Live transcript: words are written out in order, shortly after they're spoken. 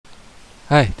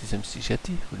Hi, this is MC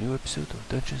Jetty for a new episode of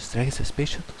Dungeons, Dragons and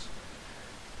Space Shuttles.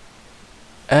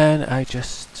 And I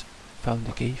just found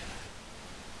a cave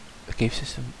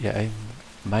system. Yeah, I'm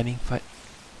mining,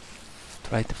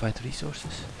 trying to find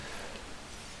resources.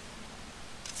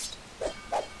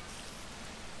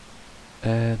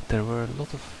 And there were a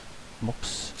lot of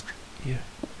mobs here.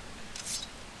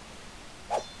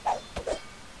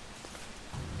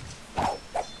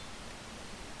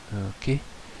 Okay.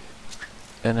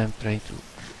 And I'm trying to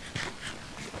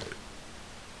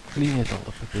clean it all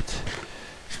up a bit.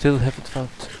 Still haven't found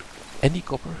any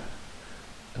copper,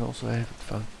 and also I haven't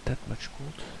found that much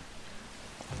gold,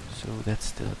 so that's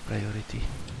still a priority.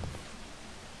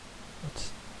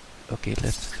 Okay,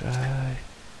 let's try.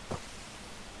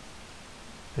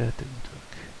 That didn't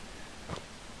work.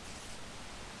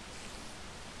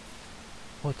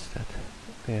 What's that?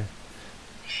 There.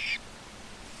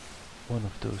 One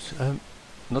of those. I'm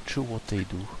not sure what they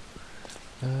do.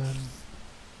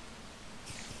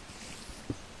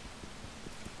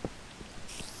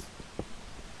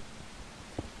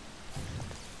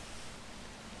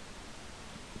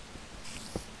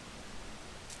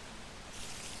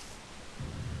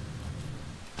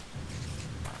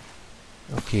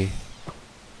 Okay.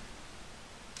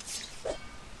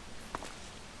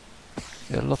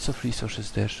 There are lots of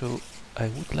resources there, so I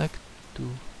would like to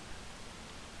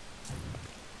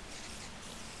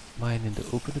mine in the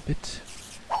open a bit.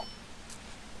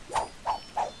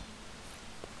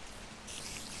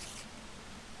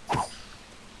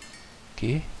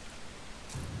 Okay.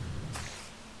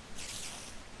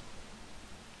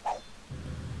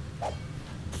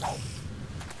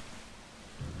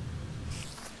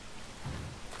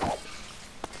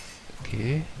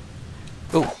 Okay.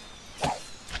 Oh!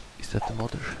 Is that the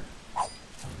mother?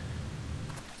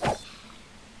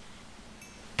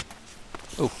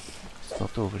 Oh, it's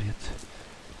not over yet.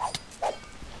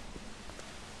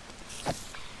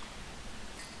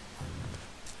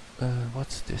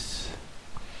 What's this?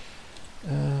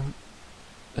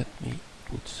 Let me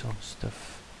put some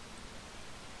stuff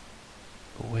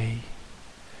away.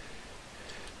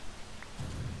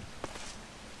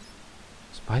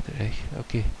 Spider egg,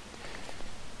 okay.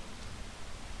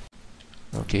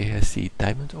 Okay, I see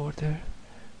diamond ore there.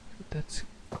 So that's...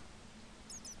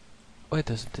 Why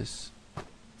doesn't this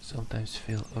sometimes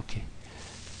fail? Okay.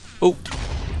 Oh!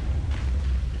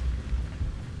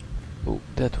 Oh,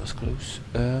 that was close.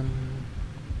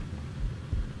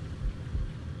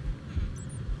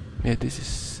 Yeah, this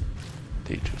is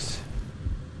dangerous.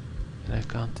 And I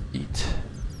can't eat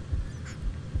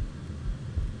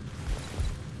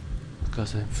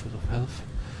because I'm full of health.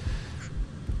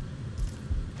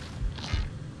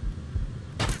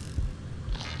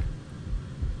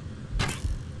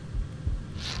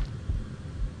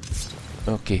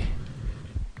 Okay.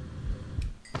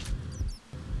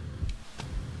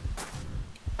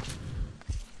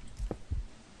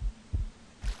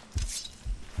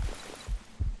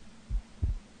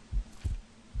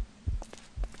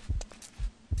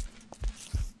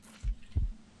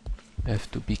 I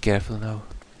have to be careful now.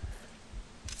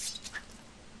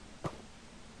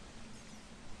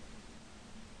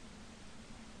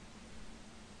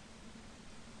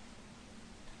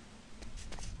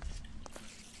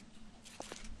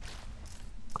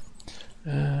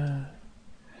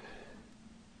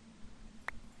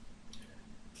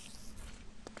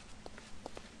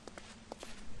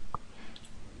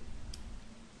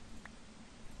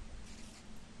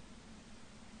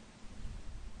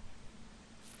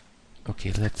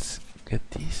 Okay, let's get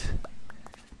these.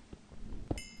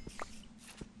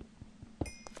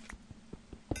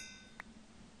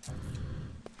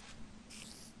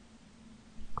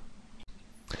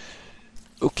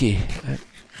 Okay,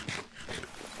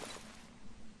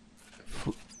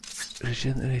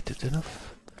 regenerated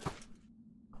enough.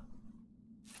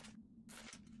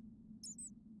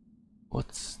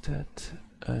 What's that?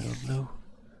 I don't know.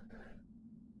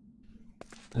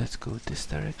 Let's go this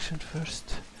direction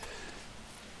first.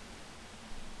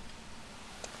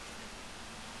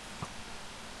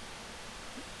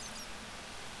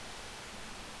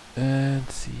 And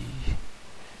see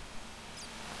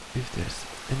if there's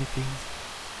anything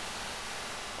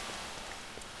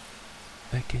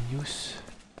I can use.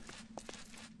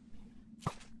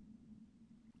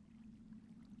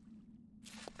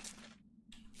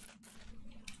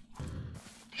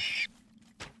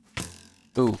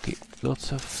 Okay,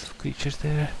 lots of creatures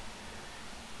there.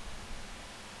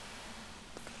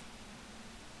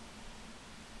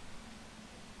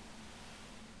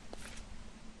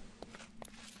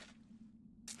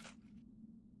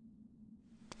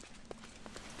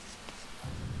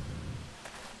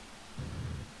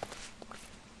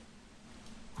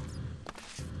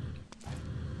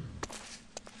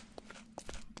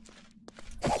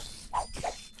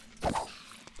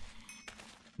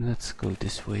 Let's go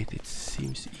this way, it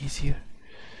seems easier.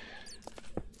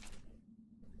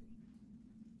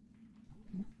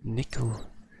 Nickel,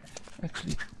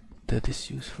 actually that is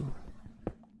useful.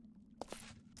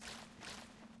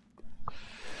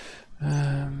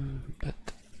 But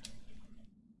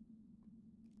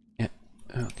yeah,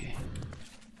 okay.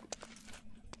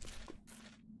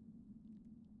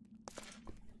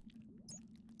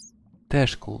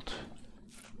 There's gold.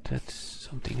 That's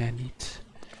something I need.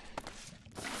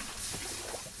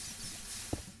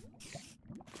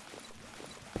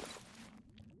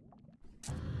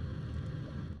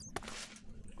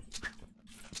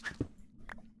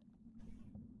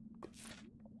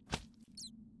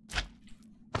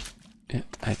 Yeah,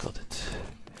 I got it.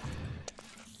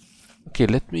 Okay,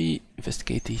 let me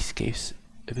investigate these caves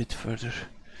a bit further.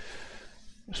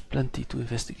 There's plenty to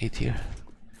investigate here.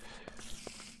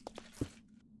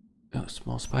 Oh,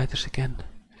 small spiders again.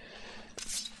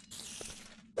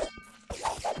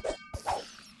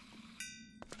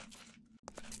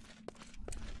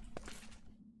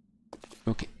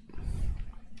 Okay.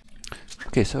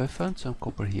 Okay, so I found some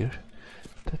copper here.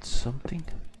 That's something.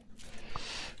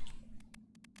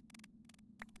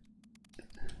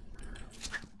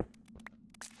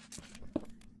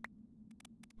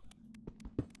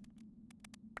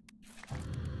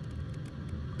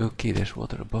 Okay, there's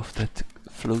water above that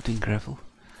floating gravel.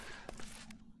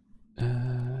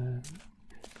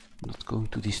 Not going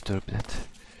to disturb that.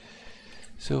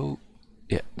 So,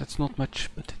 yeah, that's not much,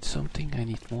 but it's something. I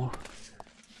need more.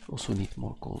 Also need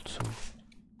more gold, so...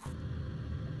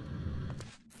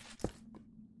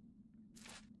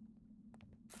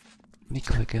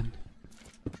 Nickel again.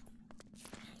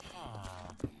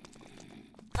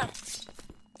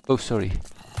 Oh, sorry.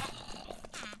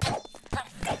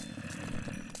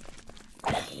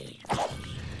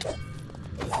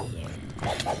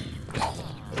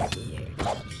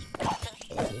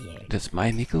 That's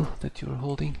my nickel that you're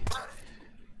holding.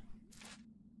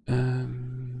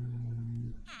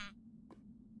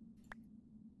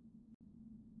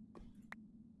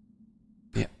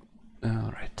 Yeah,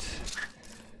 alright.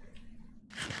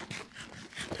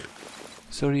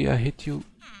 Sorry, I hit you.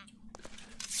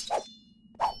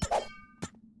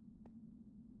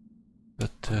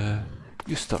 But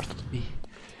you started me.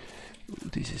 Ooh,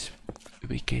 this is a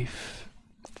big cave.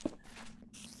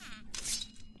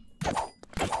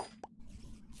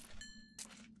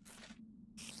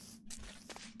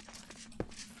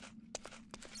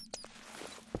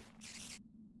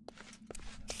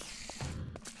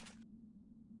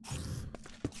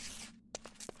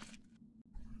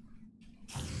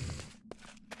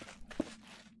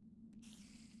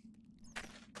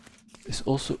 It's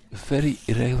also a very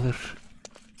irregular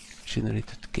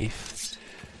generated cave.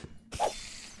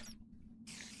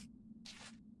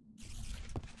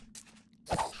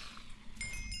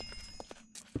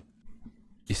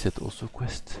 Is that also a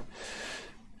quest?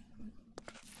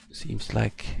 Seems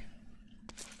like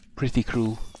pretty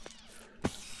cruel.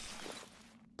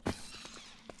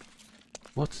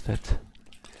 What's that?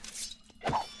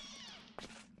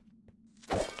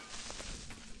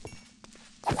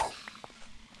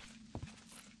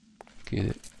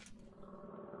 Okay.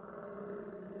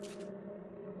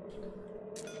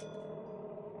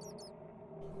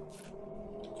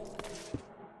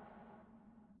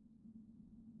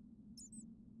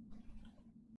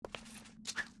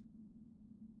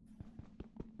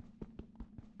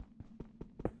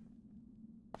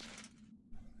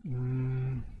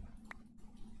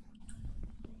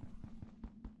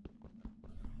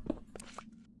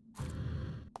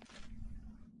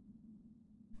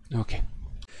 Okay.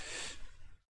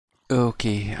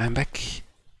 Okay, I'm back.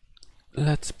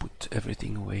 Let's put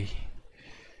everything away.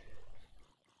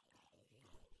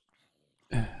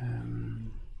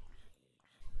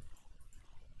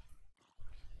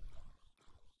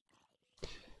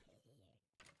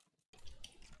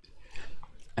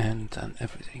 And then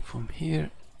everything from here.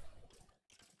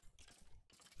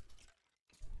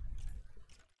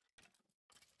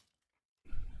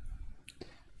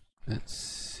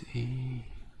 Let's see.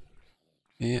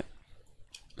 Yeah.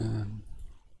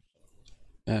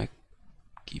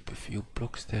 Keep a few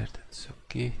blocks there, that's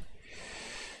okay.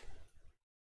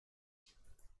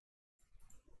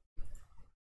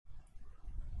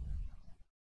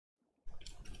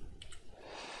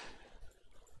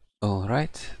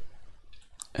 Alright.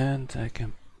 And I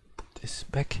can put this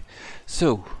back.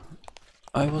 So,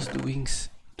 I was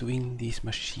doing these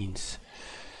machines.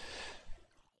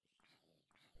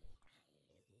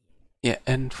 Yeah,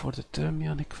 and for the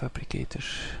thermionic fabricator,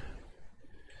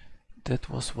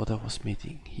 that was what I was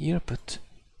making here, but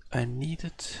I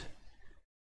needed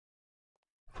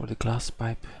for the glass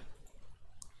pipe.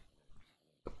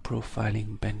 A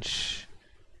profiling bench.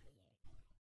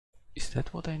 Is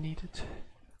that what I needed?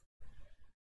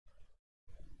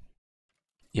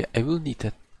 Yeah, I will need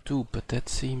that too, but that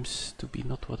seems to be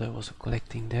not what I was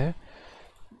collecting there.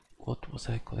 What was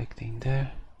I collecting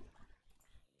there?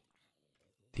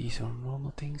 These are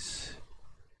normal things.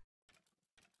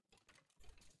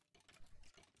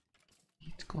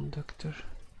 Heat conductor.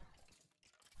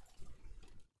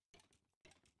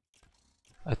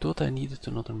 I thought I needed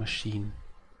another machine.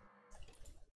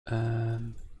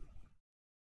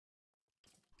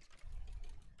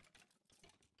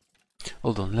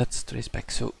 Hold on, let's trace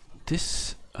back. So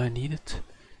this I needed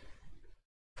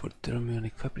for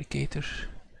thermonic fabricator.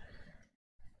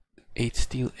 8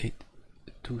 steel,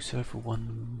 2 servo,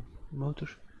 1 motor.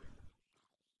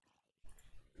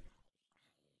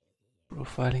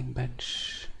 Profiling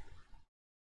bench.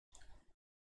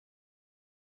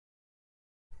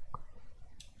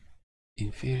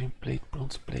 Inferior plate,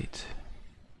 bronze plate.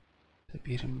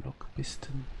 Siberian block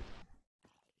piston.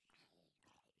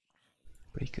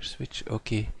 Breaker switch,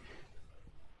 okay.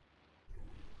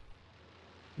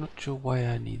 Not sure why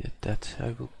I needed that.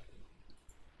 I will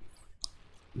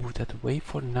move that away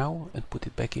for now and put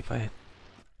it back if I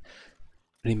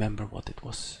remember what it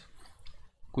was.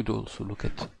 Could also look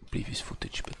at previous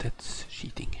footage, but that's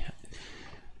cheating.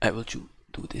 I will do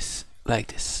this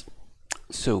like this.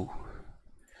 So,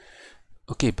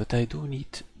 okay, but I do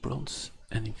need bronze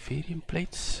and inferium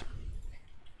plates.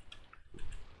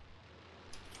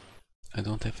 I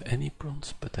don't have any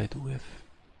bronze, but I do have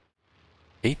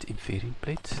 8 inferium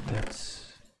plates.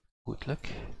 That's good luck.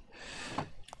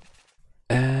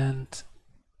 And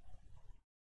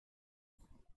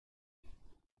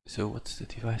so what's the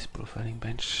device profiling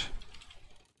bench?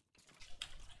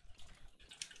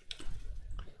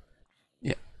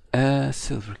 Yeah,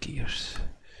 silver gears.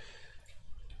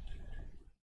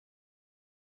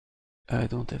 I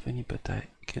don't have any, but I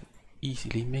can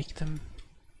easily make them.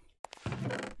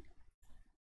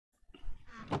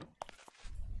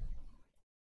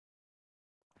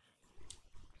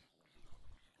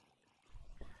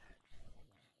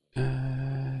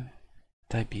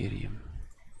 Tiberium.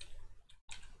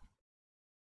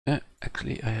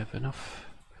 Actually, I have enough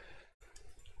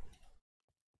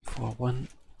for 1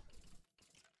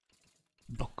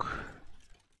 block.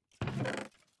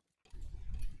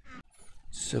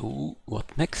 So,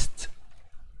 what next?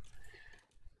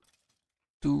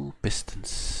 2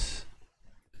 pistons.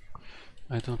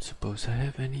 I don't suppose I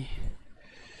have any.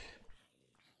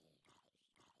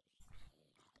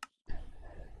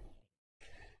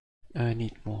 I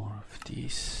need more of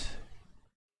these.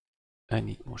 I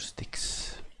need more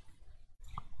sticks.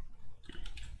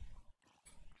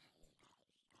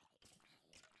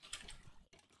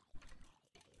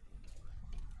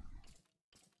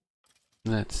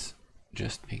 Let's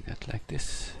just make that like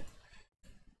this.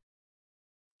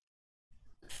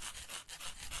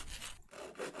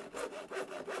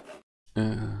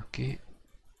 Okay.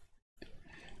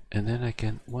 And then I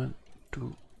can 1,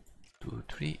 2, 2,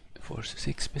 3, 4,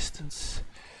 6 pistons.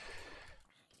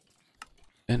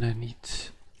 And I need,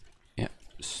 yeah,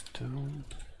 stone.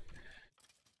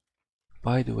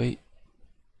 By the way,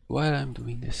 while I'm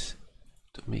doing this,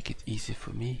 to make it easy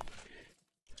for me.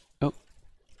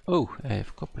 Oh, I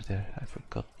have copper there. I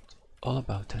forgot all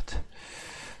about that.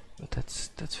 But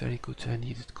that's very good. I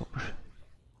needed copper.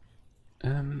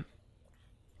 1,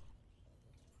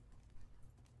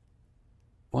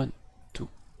 2.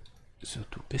 So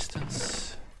 2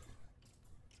 pistons.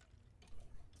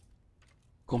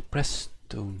 Compressed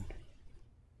stone.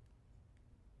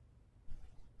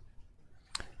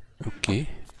 Okay.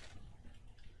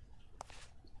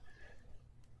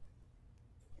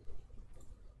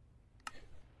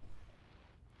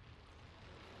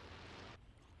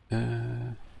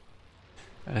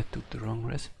 I took the wrong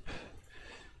recipe.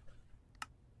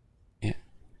 Yeah.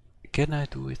 Can I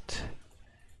do it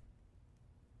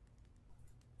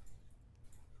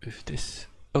with this?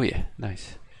 Oh yeah,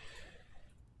 nice.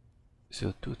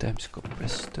 So 2 times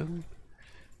compressed stone.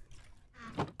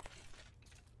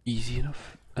 Easy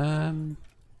enough. And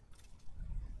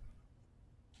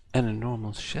a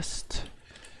normal chest.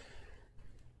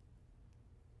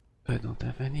 I don't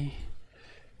have any.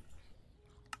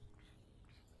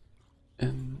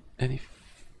 Any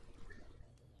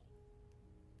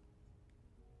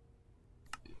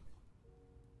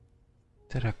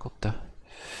terracotta.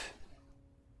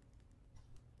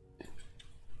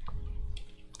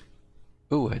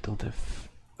 Oh, I don't have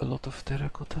a lot of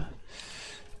terracotta.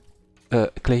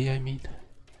 Clay, I mean.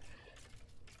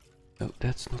 Oh,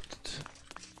 that's not.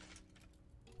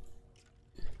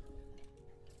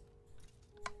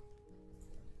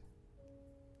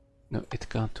 No, it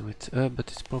can't do it. But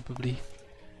it's probably...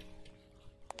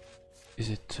 Is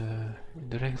it in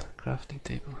the regular crafting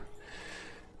table?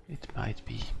 It might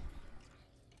be.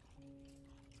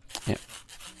 Yeah.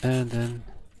 And then...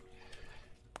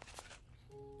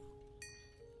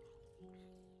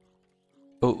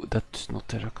 Oh, that's not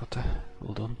terracotta.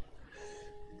 Hold on.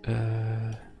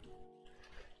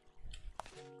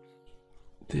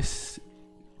 This...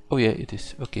 Oh yeah, it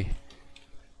is. Okay.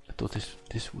 I thought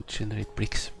this would generate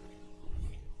bricks.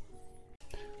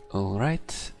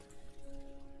 Alright.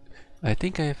 I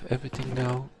think I have everything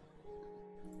now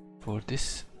for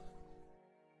this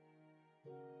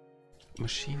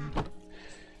machine.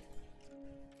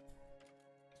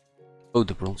 Oh,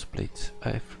 the bronze plates.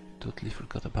 I've totally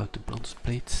forgot about the bronze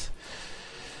plates.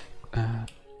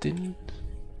 Tin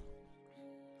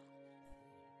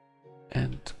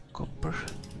and copper.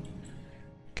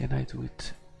 Can I do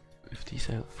it with these?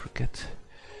 I'll forget.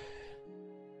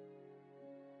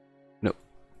 No,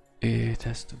 it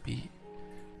has to be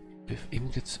with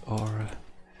ingots or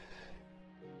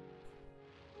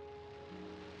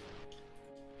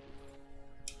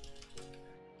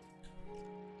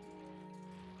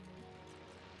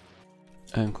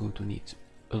I'm going to need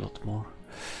a lot more.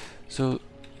 So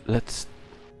let's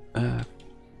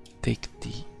take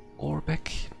the ore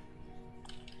back,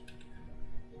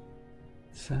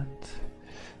 sand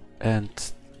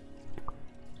and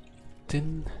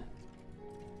tin.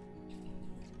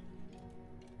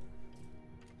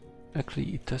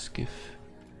 Actually it does give,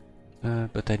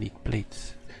 but I need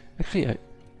plates. Actually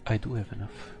I do have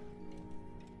enough.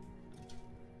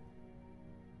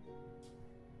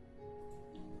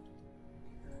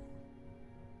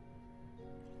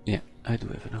 Yeah, I do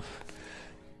have enough.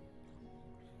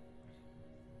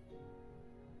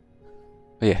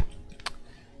 Oh, yeah,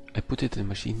 I put it in the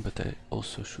machine, but I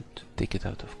also should take it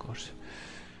out, of course.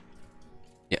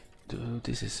 Yeah,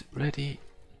 this is ready.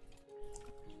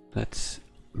 Let's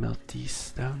melt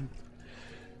these down.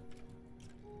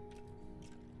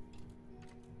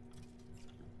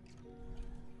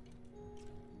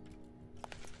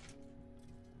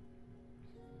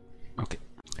 Okay,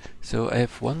 so I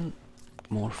have one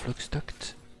more flux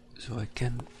duct, so I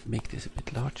can make this a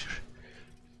bit larger.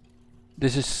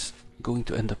 This is going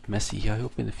to end up messy. I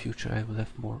hope in the future I will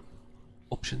have more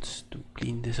options to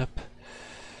clean this up.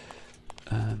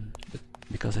 But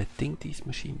because I think these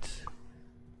machines...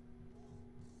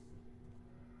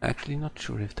 Actually not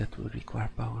sure if that will require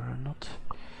power or not.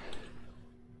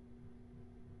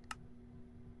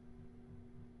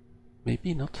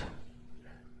 Maybe not.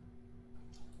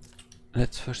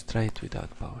 Let's first try it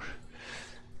without power.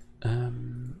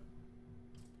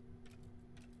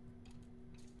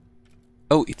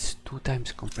 Oh, it's 2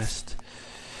 times compressed.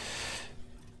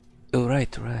 Oh,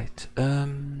 right.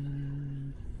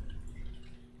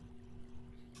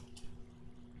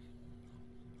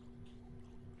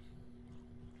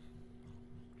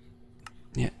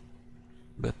 Yeah,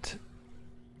 but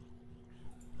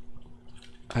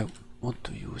I want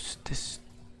to use this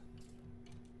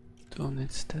stone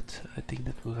instead. I think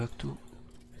that will work too.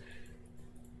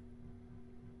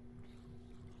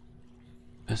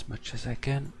 As much as I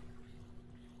can.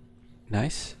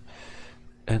 Nice.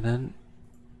 And then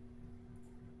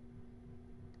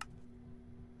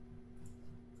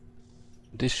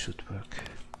this should work.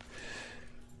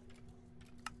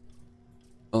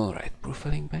 Alright,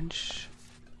 profiling bench.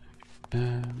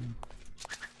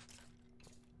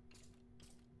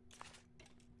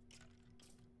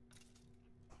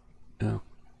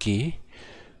 Okay.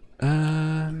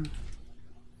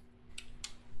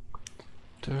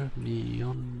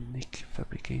 Thermionic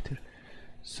fabricator.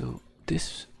 So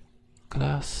this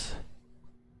glass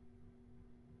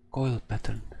coil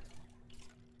pattern.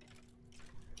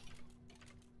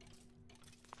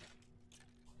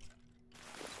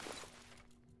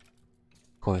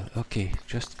 Coil, okay,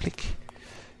 just click.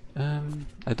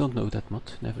 I don't know that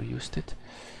mod, never used it.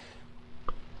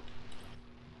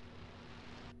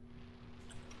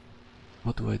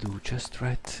 What do I do? Just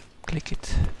right click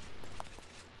it.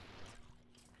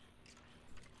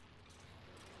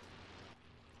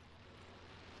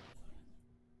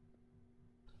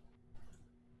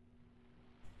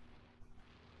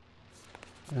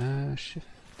 Shift.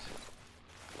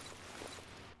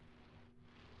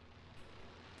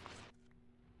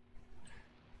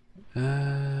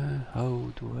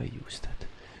 How do I use that?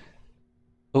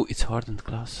 Oh, it's hardened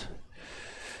glass.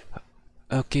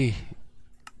 Okay.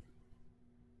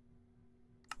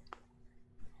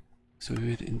 So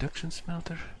with induction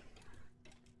smelter.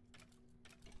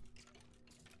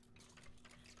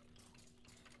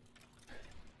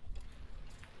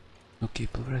 Okay,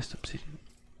 pulverized obsidian.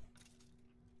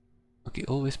 Okay,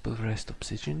 always pulverized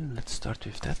obsidian. Let's start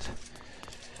with that.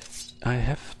 I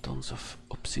have tons of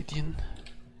obsidian.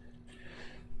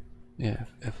 Yeah,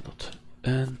 I have a lot.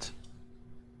 And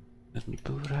let me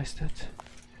pulverize that.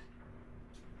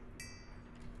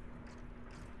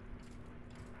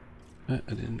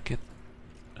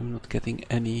 I'm not getting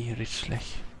any rich slag.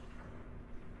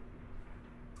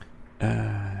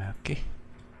 Okay.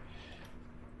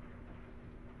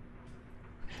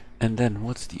 And then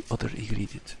what's the other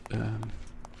ingredient? Not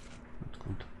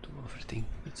going to do everything,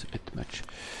 that's a bit much.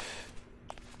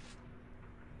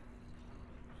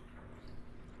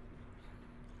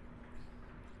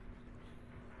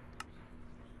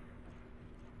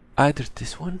 Either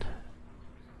this one.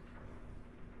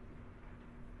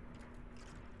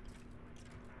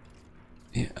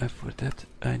 Yeah, for that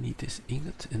I need this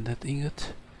ingot and that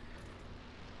ingot.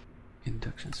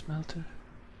 Induction smelter.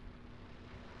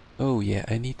 Oh yeah,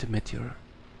 I need the meteor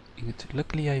ingot.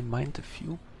 Luckily I mined a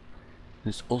few.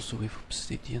 It's also with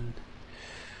obsidian.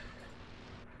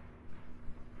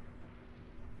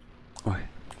 Oh,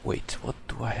 wait, what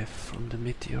do I have from the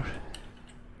meteor?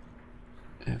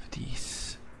 I have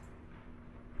these.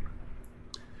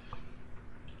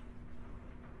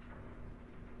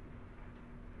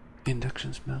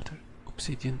 Induction smelter,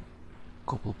 obsidian,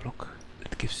 cobble block.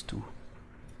 That gives 2.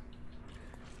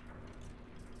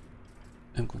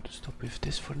 I'm going to stop with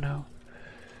this for now.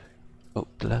 Oh,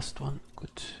 the last one,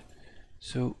 good.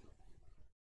 So,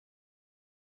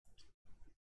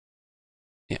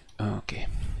 yeah, okay.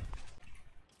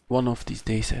 One of these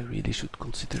days I really should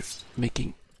consider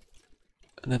making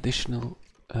an additional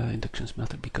induction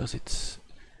smelter, because it's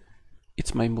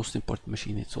my most important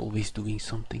machine. It's always doing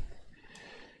something.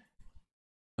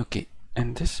 Okay,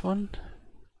 and this one,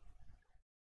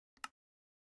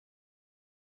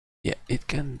 yeah, it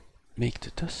can make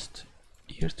the dust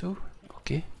here too.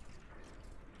 Okay.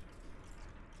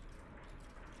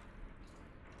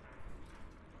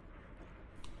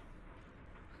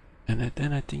 And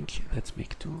then I think let's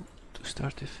make 2 to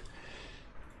start with.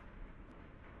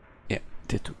 Yeah,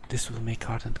 this will make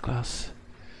hardened glass.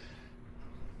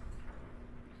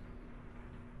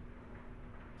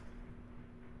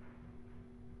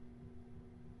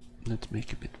 Let's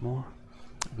make a bit more.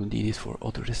 We'll need it for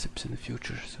other recipes in the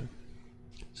future, so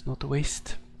it's not a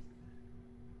waste.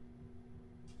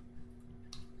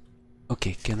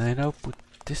 Okay, can I now put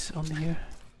this on here?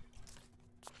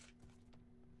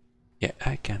 Yeah,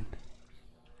 I can.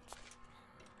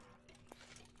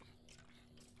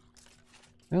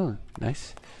 Oh,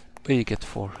 nice. But you get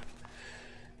 4.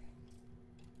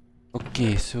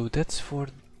 Okay, so that's for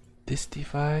this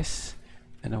device,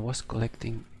 and I was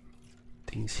collecting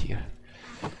things here.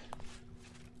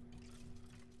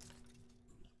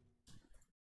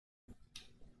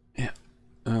 Yeah,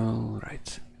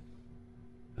 alright.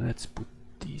 Let's put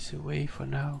these away for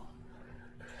now.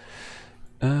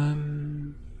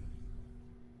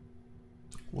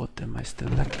 What am I still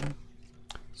lacking?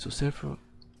 So servo,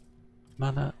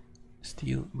 mana,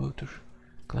 steel, motor,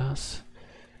 glass,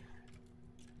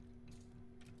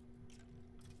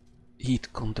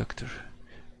 heat conductor.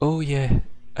 Oh yeah,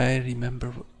 I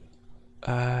remember.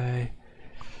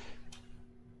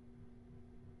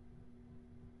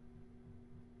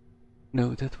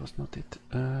 No, that was not it.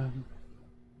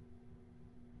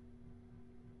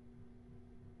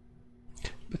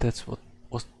 But that's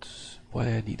why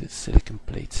I needed silicon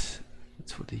plates.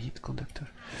 That's for the heat conductor.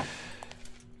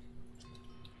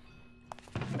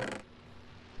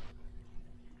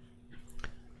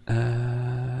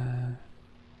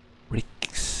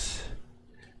 Bricks,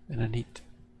 and I need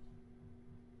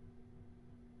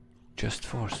just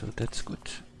 4, so that's good.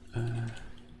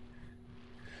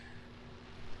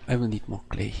 I will need more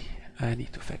clay. I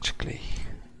need to fetch clay.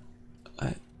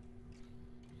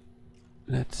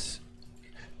 Let's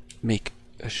make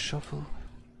a shovel,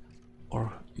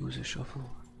 or use a shovel.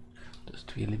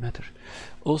 Doesn't really matter.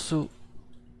 Also,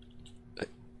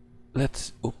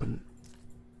 let's open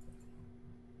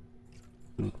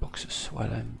loot boxes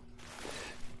while I'm.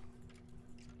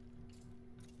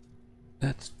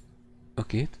 That's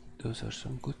okay. Those are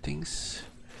some good things.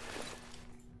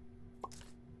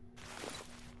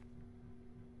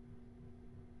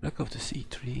 Lack of the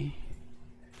C3.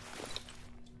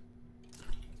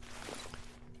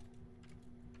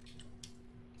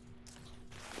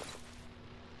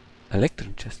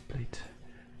 Electron chest plate.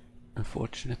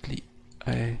 Unfortunately,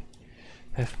 I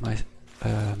have my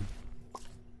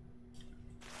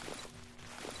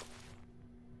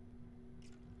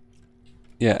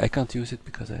yeah, I can't use it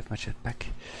because I have my jetpack.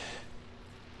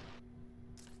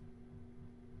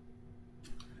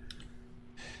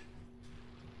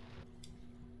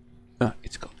 Ah,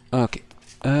 it's gone. Okay.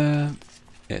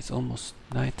 almost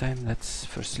nighttime. Let's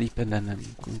first sleep and then I'm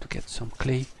going to get some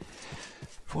clay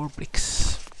for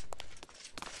bricks.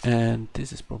 And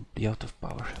this is probably out of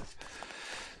power.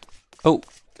 Oh,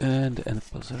 and the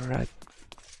apples are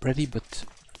ready, but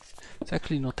it's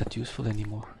actually not that useful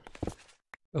anymore.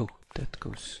 Oh, that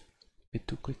goes a bit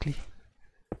too quickly.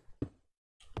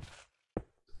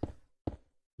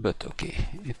 But okay,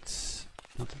 it's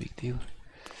not a big deal.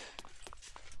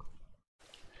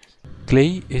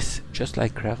 Clay is just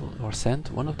like gravel or sand,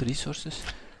 one of the resources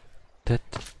that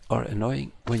are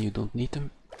annoying when you don't need them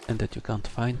and that you can't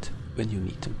find when you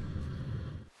need them.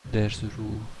 There's a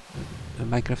rule, a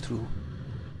Minecraft rule,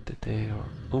 that they are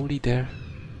only there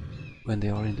when they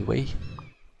are in the way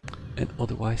and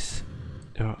otherwise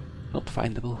they are not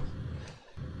findable.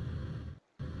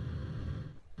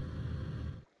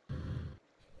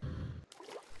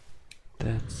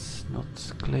 That's not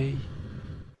clay.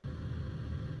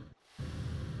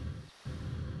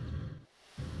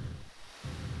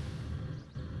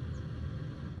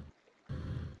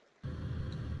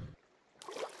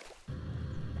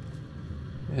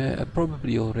 I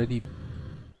probably already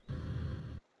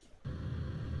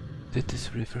did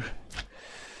this river.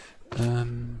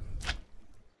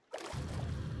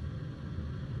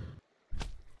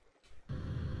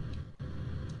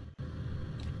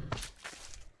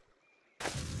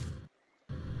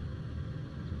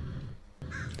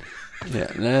 Yeah,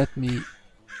 let me...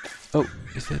 Oh,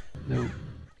 is that... No.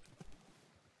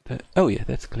 Oh yeah,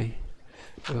 that's clay.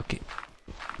 Okay.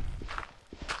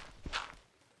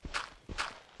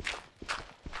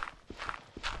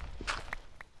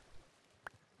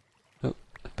 Oh,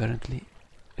 apparently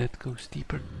it goes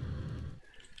deeper.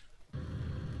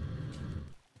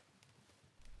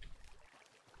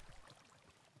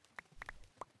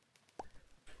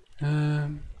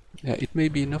 Yeah, it may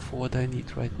be enough for what I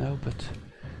need right now, but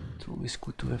it's always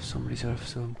good to have some reserve,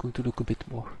 so I'm going to look a bit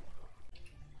more.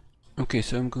 Okay,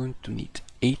 so I'm going to need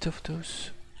 8 of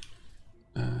those.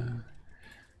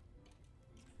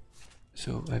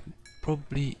 So I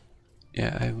probably...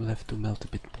 Yeah, I will have to melt a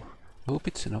bit more. I hope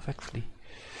it's enough actually.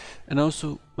 And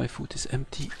also my food is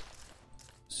empty,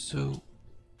 so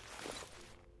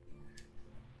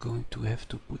going to have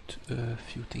to put a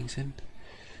few things in.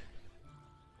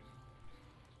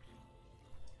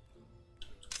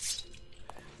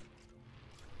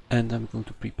 And I'm going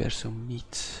to prepare some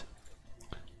meat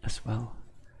as well.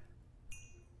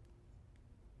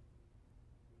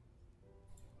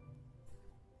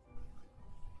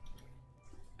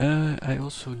 I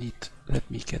also need, let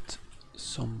me get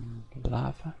some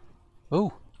lava.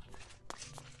 Oh!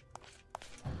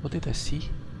 What did I see?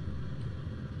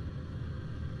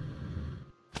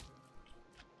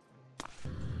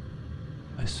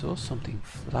 I saw something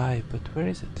fly, but where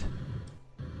is it?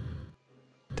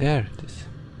 There it is.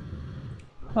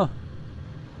 Huh.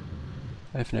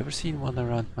 I've never seen one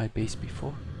around my base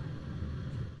before.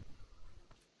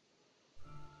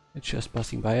 It's just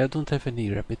passing by. I don't have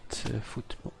any rabbit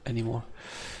food anymore,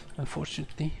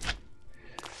 unfortunately.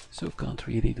 So can't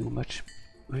really do much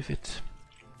with it.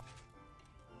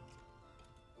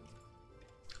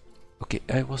 Okay,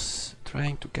 I was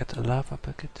trying to get a lava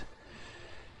bucket.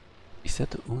 Is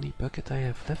that the only bucket I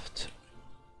have left?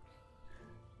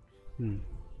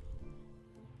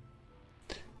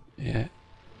 Yeah.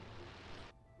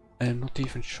 I'm not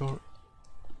even sure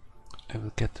I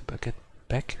will get the bucket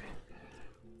back.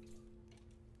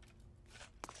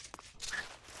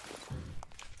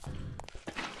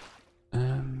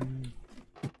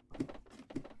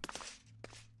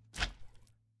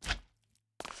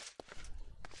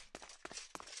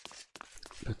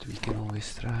 But we can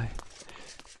always try.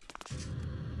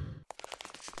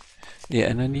 Yeah,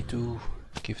 and I need to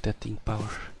give that thing power.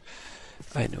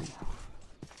 I know.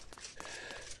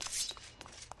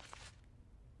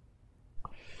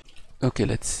 Okay,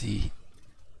 let's see.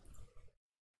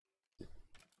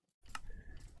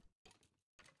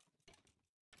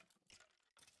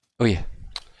 Oh yeah.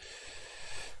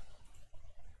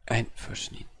 I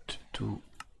first need to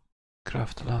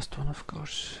craft the last one, of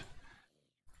course.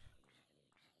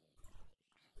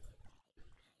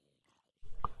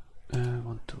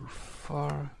 One too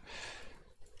far.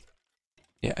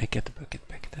 Yeah, I get the bucket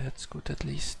back. That's good at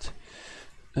least.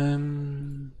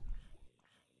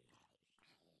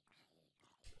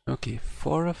 Okay,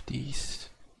 4 of these.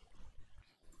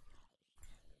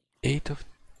 8 of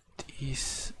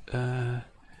these. 2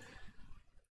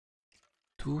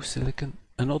 silicon.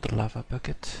 Another lava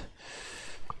bucket.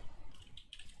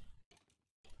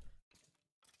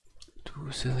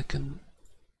 2 silicon.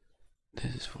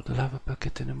 This is for the lava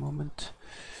bucket in a moment.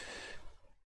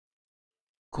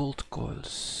 Gold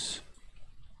coils.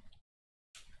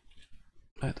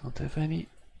 I don't have any,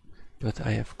 but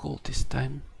I have gold this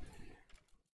time.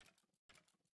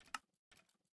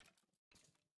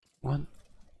 One.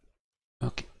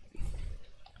 Okay.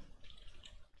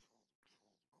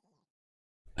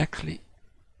 Actually,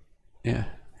 yeah,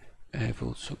 I have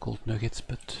also gold nuggets,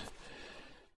 but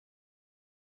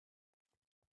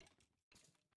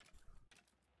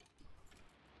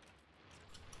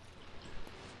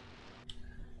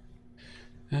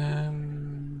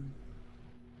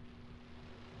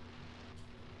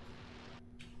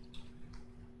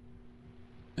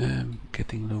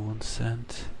getting low on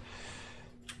sand.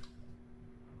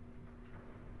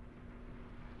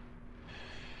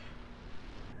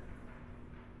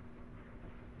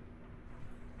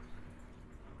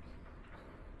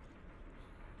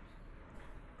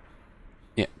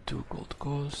 Yeah, 2 gold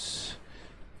cores,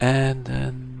 and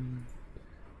then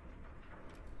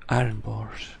iron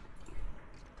bars.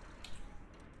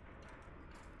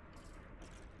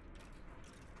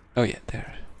 Oh yeah,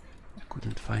 there. I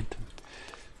couldn't find them.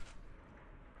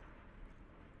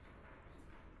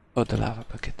 Oh, the lava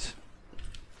bucket.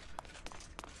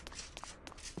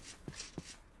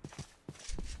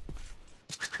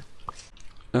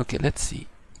 Okay, let's see.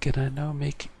 Can I now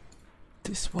make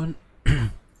this one?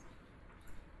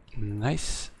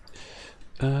 Nice.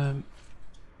 I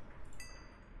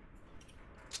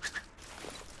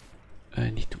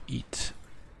need to eat.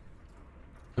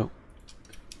 Oh.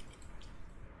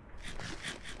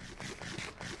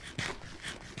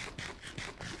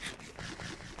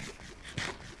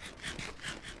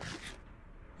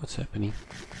 What's happening?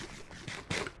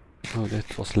 Oh,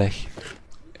 that was lag.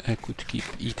 I could keep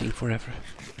eating forever.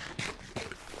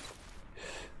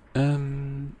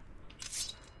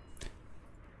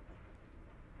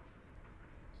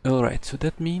 Alright, so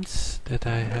that means that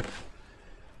I have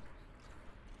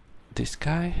this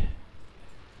guy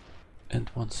and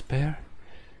 1 spare.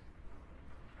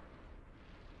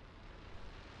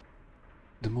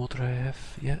 The motor I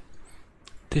have, yeah.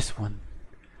 This one.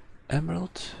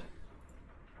 Emerald.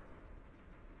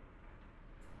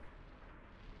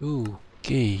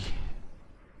 Okay.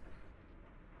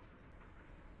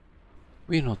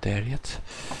 We're not there yet.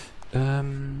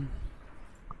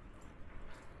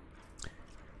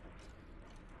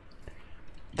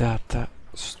 Data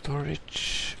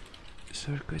storage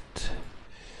circuit.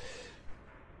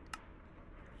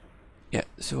 Yeah,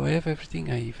 so I have everything.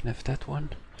 I even have that one,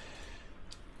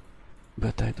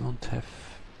 but I don't have.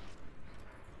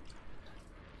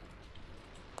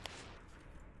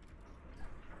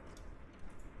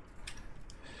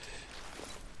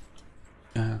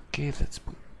 Okay, let's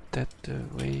put that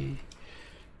away.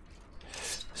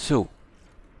 So,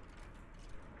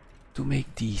 to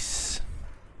make these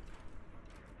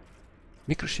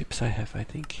microchips I have, I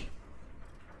think.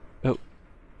 Oh,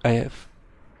 I have,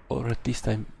 or at least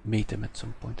I made them at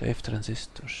some point. I have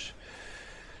transistors.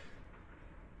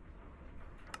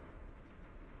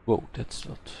 Whoa, that's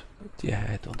not, yeah,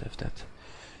 I don't have that.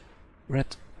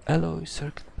 Red alloy,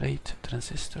 circuit plate,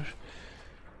 transistor.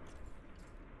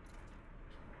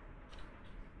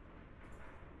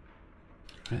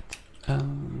 Red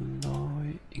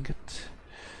alloy ingot.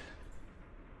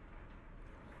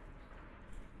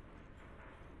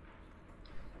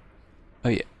 Oh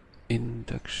yeah,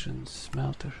 induction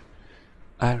smelter,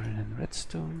 iron and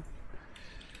redstone.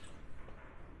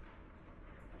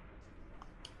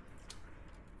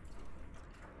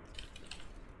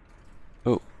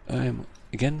 Oh, I'm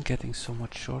again getting so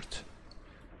much short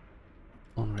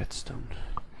on redstone.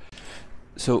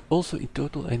 So also in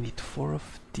total I need 4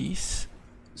 of these,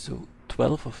 so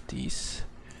 12 of these,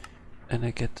 and I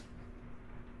get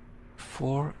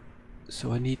 4,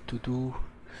 so I need to do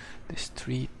this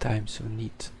 3 times, so I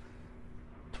need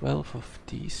 12 of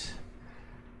these.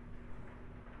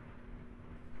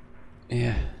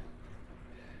 Yeah,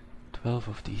 12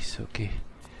 of these, okay.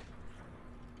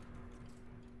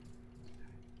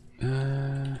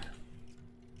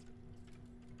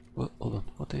 Well, hold on,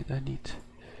 what did I need?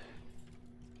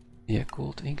 Yeah,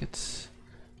 gold ingots,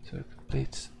 circuit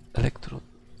plates, electrode.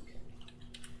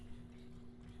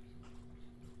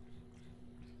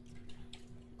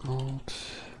 Gold.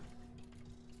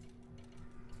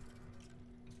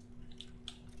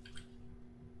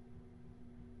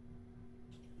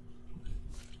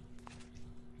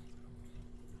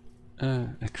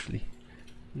 Actually,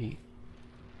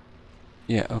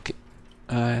 yeah, okay.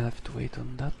 I'll have to wait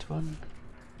on that one.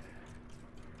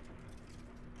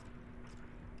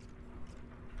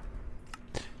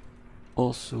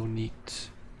 Also need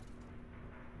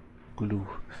glue.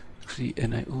 Actually,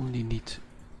 and I only need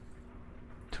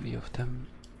 3 of them.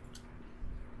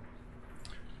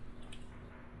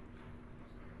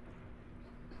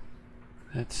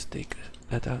 Let's take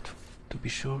that out to be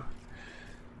sure.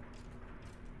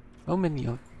 How many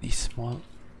of these small?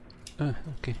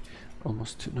 Okay,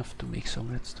 almost enough to make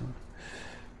some redstone.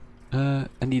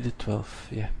 I needed 12,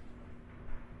 yeah.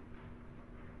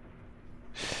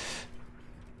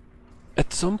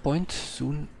 At some point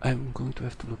soon I'm going to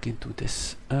have to look into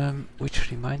this,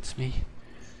 which reminds me,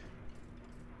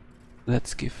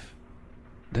 let's give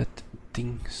that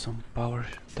thing some power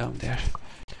down there.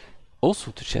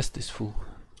 Also the chest is full.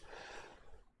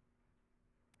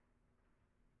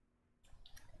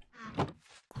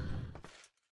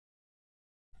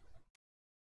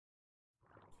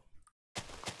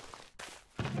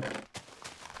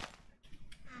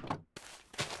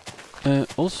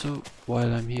 Also,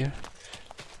 while I'm here,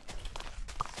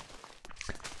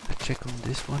 let's check on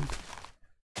this one.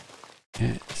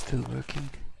 Yeah, it's still working.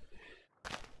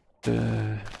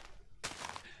 Yeah,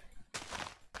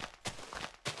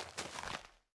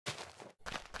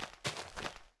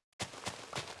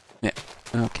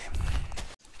 okay.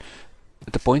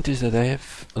 The point is that I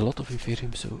have a lot of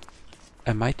Inferium, so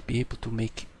I might be able to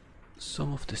make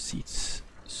some of the seeds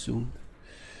soon.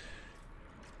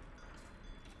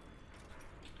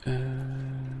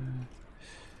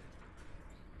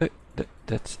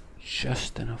 That's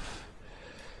just enough.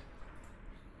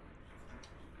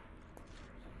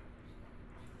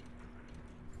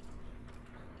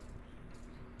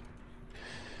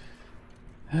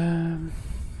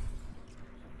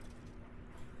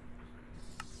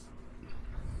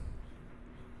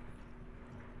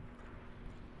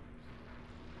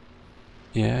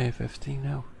 Yeah, I have everything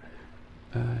now.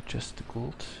 Just the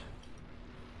gold.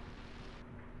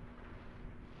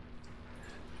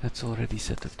 Let's already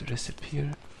set up the recipe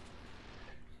here.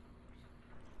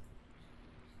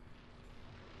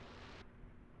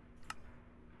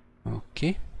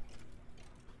 Okay.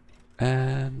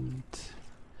 And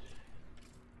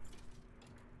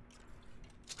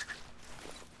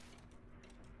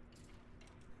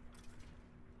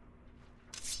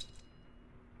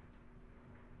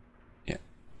yeah,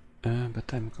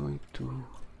 but I'm going to,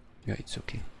 yeah, it's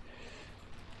okay.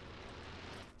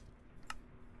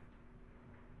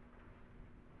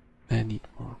 I need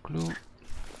more glue.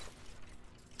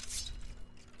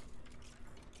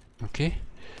 Okay,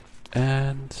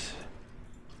 and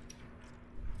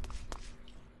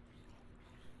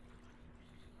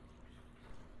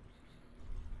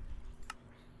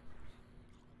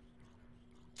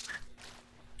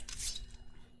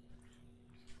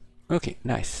okay,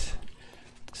 nice.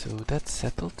 So that's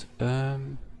settled.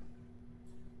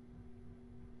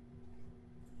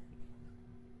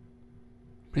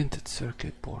 Printed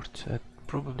circuit board. I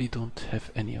probably don't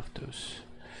have any of those.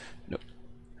 No.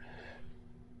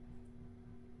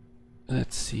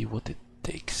 Let's see what it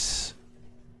takes.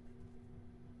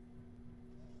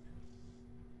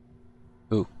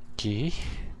 Okay.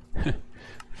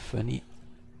 Funny.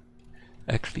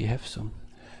 Actually have some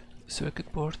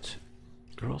circuit board.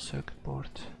 Raw circuit board.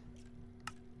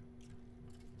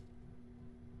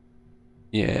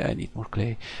 Yeah, I need more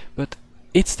clay. But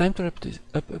it's time to wrap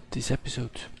up this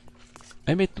episode.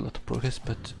 I made a lot of progress,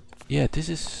 but yeah, this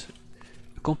is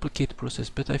a complicated process,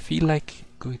 but I feel like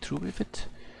going through with it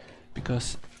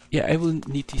because yeah, I will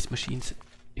need these machines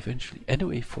eventually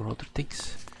anyway for other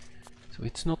things, so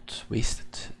it's not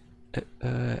wasted.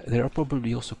 There are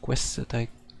probably also quests that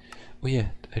oh yeah,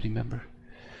 I remember.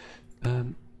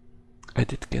 I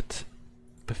did get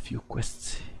a few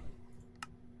quests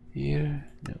here.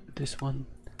 No, this one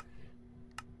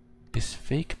is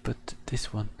fake, but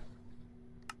this one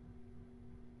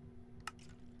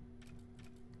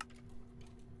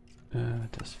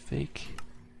that's fake.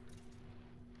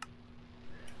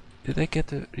 Did I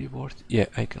get a reward? Yeah,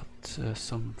 I got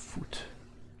some food.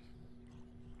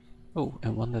 Oh,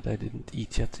 and one that I didn't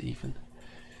eat yet even.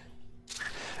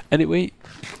 Anyway,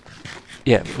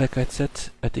 yeah, like I said,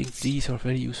 I think these are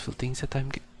very useful things that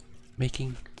I'm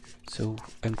making, so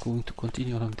I'm going to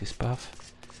continue along this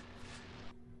path.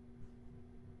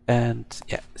 And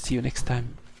yeah, see you next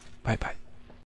time. Bye bye.